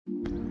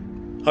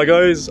Hi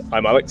guys,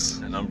 I'm Alex.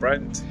 And I'm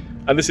Brent.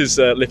 And this is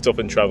Lift Off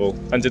and Travel.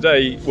 And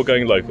today we're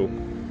going local.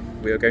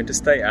 We are going to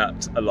stay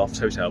at Aloft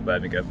Hotel,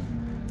 Birmingham.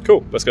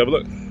 Cool, let's go have a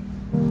look.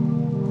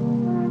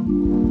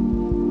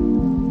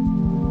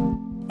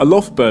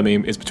 Aloft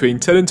Birmingham is between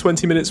 10 and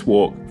 20 minutes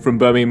walk from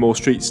Birmingham Moor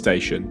Street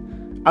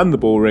Station and the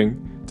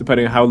Bullring,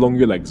 depending on how long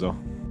your legs are.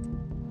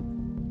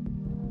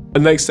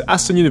 And next to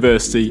Aston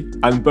University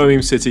and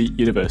Birmingham City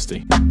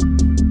University.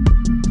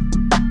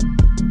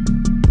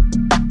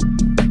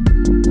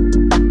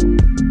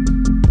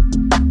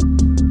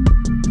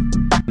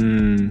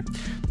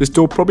 This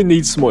door probably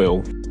needs some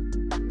oil.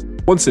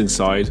 Once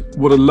inside,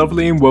 what a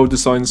lovely and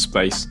well-designed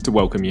space to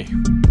welcome you.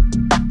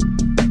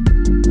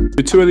 If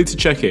you're too early to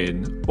check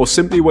in, or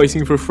simply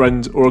waiting for a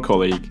friend or a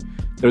colleague,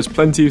 there is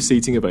plenty of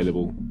seating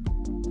available.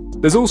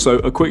 There's also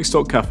a quick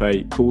stop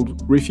cafe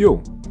called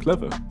Refuel,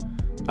 clever,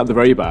 at the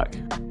very back.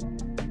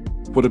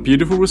 What a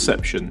beautiful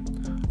reception.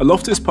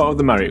 Aloft is part of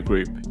the Marriott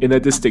Group in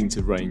their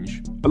distinctive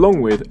range, along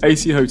with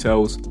AC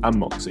Hotels and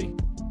Moxy.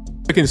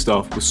 Check-in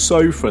staff were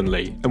so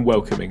friendly and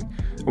welcoming,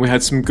 and we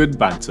had some good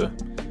banter.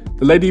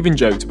 The lady even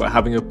joked about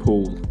having a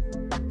pool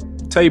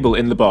table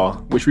in the bar,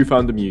 which we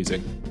found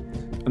amusing.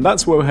 And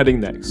that's where we're heading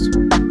next.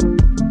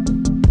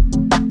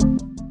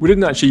 We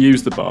didn't actually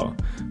use the bar,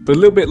 but a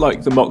little bit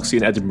like the Moxy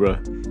in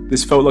Edinburgh,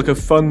 this felt like a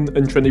fun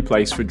and trendy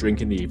place for a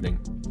drink in the evening.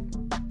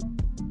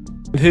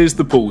 And here's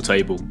the pool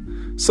table.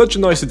 Such a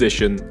nice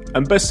addition,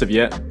 and best of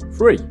yet,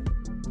 free.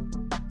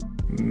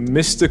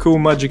 Mystical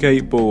Magic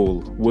 8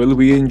 Ball, will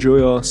we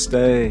enjoy our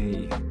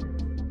stay?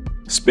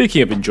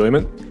 Speaking of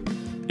enjoyment,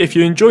 if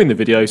you're enjoying the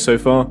video so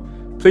far,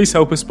 please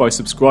help us by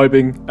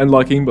subscribing and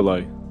liking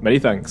below. Many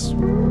thanks.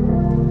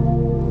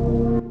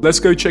 Let's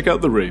go check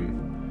out the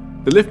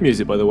room. The lift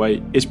music, by the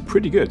way, is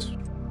pretty good.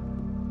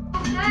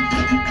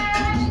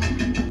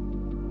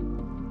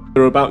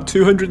 There are about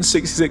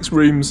 266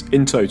 rooms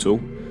in total,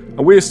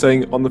 and we are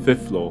staying on the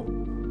 5th floor.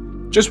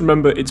 Just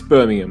remember it's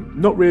Birmingham,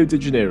 not Rio de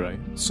Janeiro,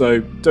 so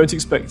don't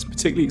expect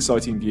particularly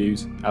exciting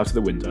views out of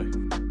the window.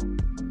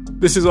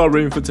 This is our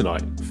room for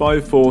tonight,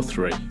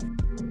 543.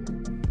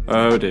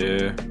 Oh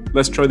dear,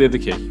 let's try the other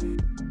key.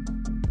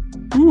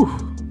 Whew,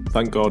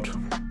 thank God.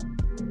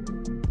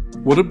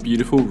 What a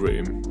beautiful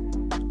room.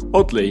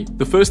 Oddly,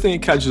 the first thing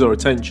that catches our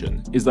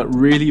attention is that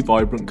really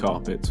vibrant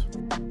carpet.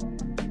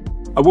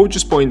 I will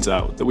just point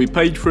out that we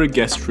paid for a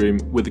guest room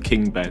with a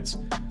king bed,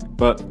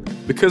 but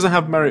because I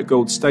have Marriott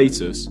Gold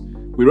status,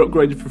 we were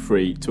upgraded for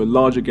free to a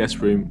larger guest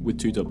room with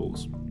 2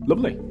 doubles.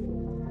 Lovely.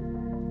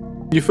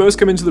 When you first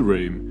come into the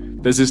room,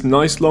 there's this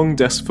nice long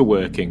desk for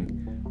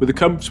working, with a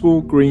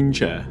comfortable green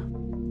chair.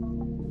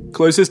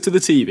 Closest to the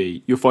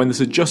TV, you'll find this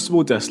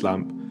adjustable desk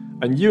lamp,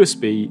 and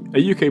USB,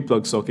 a UK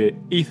plug socket,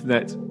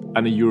 Ethernet,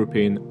 and a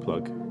European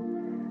plug.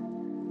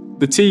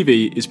 The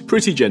TV is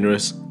pretty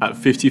generous at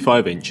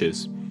 55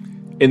 inches,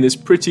 in this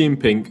pretty in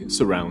pink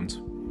surround.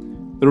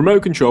 The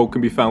remote control can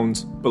be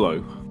found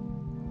below.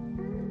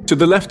 To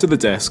the left of the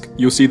desk,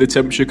 you'll see the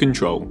temperature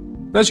control.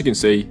 As you can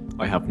see,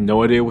 I have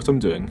no idea what I'm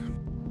doing.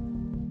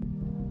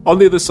 On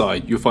the other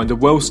side, you'll find a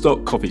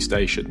well-stocked coffee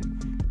station,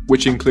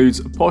 which includes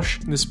a posh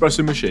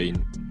Nespresso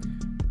machine.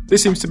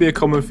 This seems to be a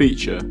common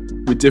feature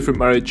with different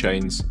Marriott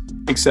chains,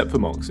 except for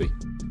Moxy.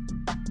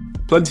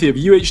 Plenty of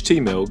UHT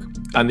milk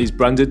and these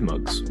branded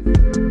mugs.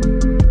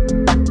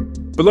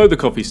 Below the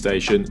coffee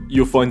station,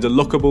 you'll find a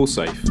lockable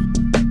safe.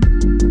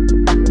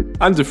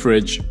 And a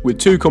fridge with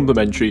 2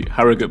 complimentary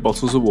Harrogate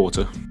bottles of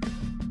water.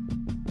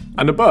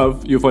 And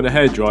above, you'll find a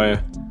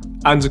hairdryer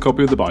and a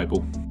copy of the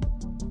Bible.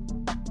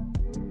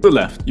 To the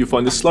left, you'll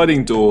find a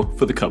sliding door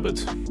for the cupboard,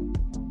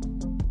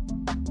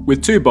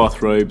 with 2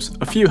 bathrobes,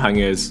 a few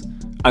hangers,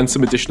 and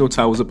some additional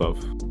towels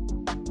above.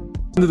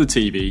 Under the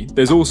TV,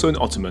 there's also an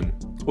ottoman,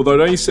 although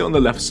it only sits on the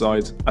left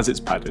side as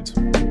it's padded.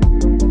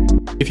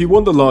 If you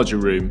want the larger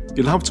room,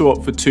 you'll have to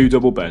opt for 2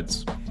 double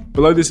beds.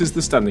 Below this is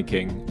the standing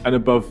king, and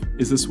above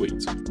is the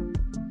suite.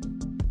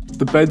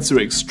 The beds are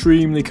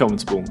extremely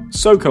comfortable,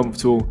 so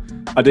comfortable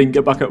I didn't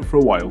get back up for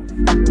a while.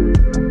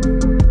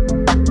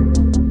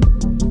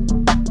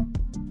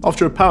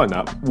 After a power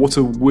nap, what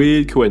a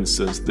weird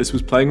coincidence this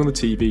was playing on the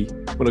TV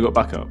when I got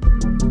back up.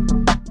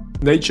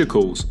 Nature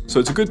calls,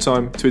 so it's a good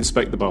time to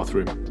inspect the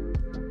bathroom.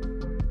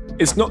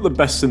 It's not the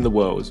best in the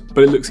world,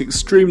 but it looks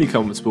extremely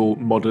comfortable,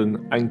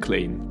 modern and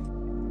clean.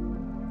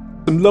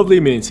 Some lovely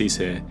amenities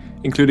here,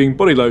 including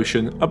body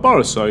lotion, a bar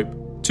of soap,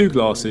 2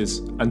 glasses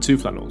and 2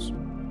 flannels.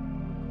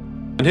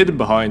 And hidden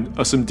behind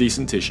are some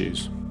decent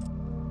tissues.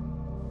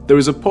 There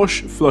is a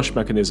posh flush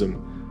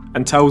mechanism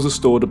and towels are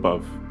stored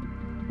above.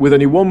 With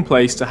only 1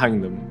 place to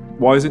hang them,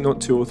 why is it not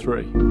 2 or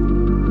 3?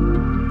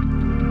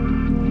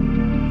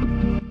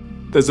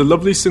 There's a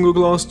lovely single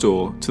glass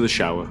door to the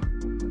shower.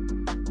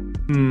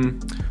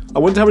 I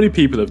wonder how many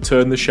people have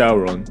turned the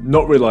shower on,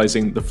 not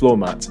realising the floor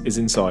mat is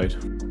inside.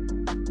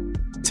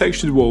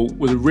 Textured wall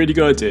was a really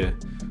good idea,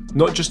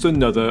 not just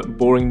another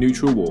boring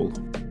neutral wall.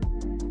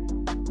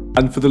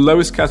 And for the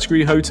lowest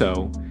category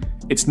hotel,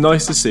 it's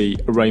nice to see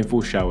a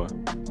rainfall shower,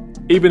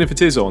 even if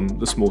it is on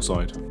the small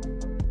side.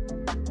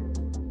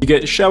 You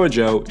get shower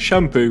gel,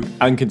 shampoo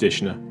and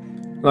conditioner,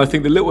 and I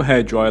think the little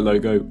hairdryer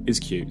logo is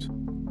cute.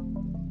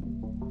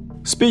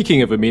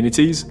 Speaking of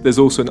amenities, there's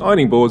also an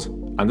ironing board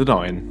and an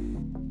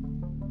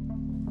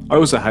iron. I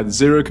also had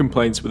zero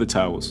complaints with the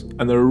towels,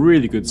 and they're a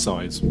really good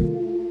size.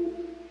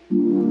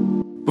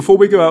 Before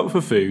we go out for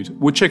food,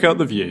 we'll check out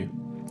the view.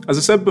 As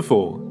I said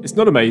before, it's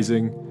not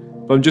amazing,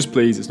 but I'm just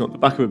pleased it's not the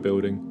back of a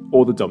building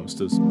or the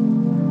dumpsters.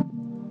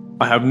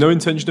 I have no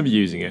intention of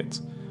using it,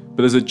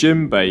 but there's a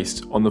gym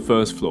based on the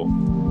first floor.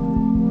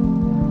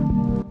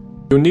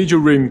 You'll need your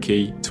room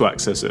key to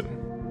access it.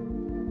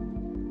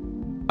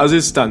 As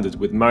is standard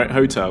with Marriott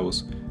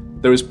hotels,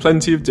 there is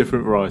plenty of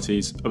different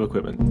varieties of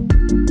equipment.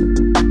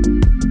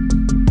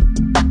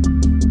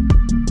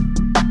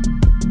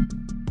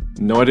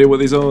 No idea what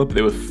these are, but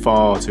they were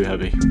far too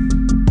heavy.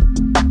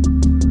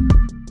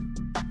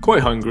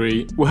 Quite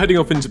hungry, we're heading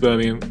off into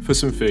Birmingham for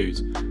some food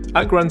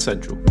at Grand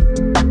Central.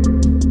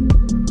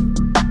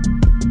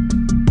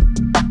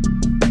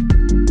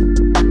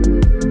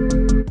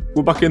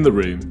 We're back in the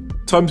room.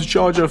 Time to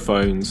charge our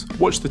phones,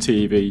 watch the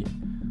TV,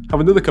 have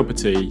another cup of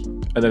tea,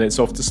 and then it's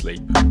off to sleep.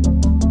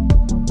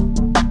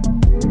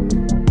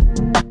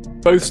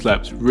 Both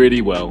slept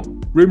really well,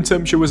 room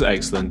temperature was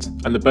excellent,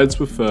 and the beds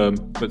were firm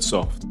but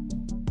soft.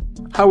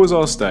 How was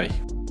our stay?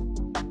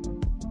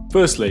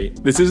 Firstly,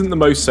 this isn't the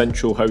most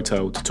central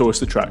hotel to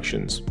tourist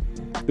attractions.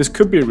 This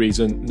could be a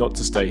reason not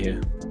to stay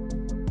here.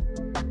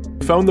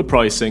 We found the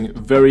pricing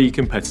very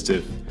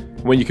competitive,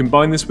 and when you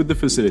combine this with the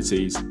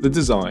facilities, the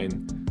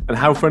design, and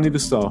how friendly the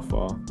staff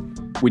are,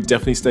 we'd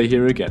definitely stay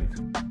here again.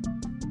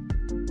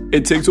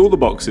 It ticks all the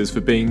boxes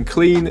for being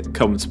clean,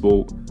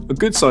 comfortable, a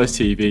good sized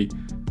TV,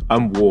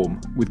 and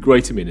warm with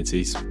great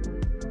amenities.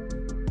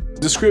 The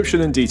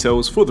description and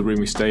details for the room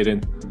we stayed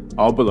in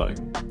are below.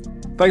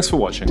 Thanks for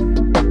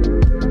watching.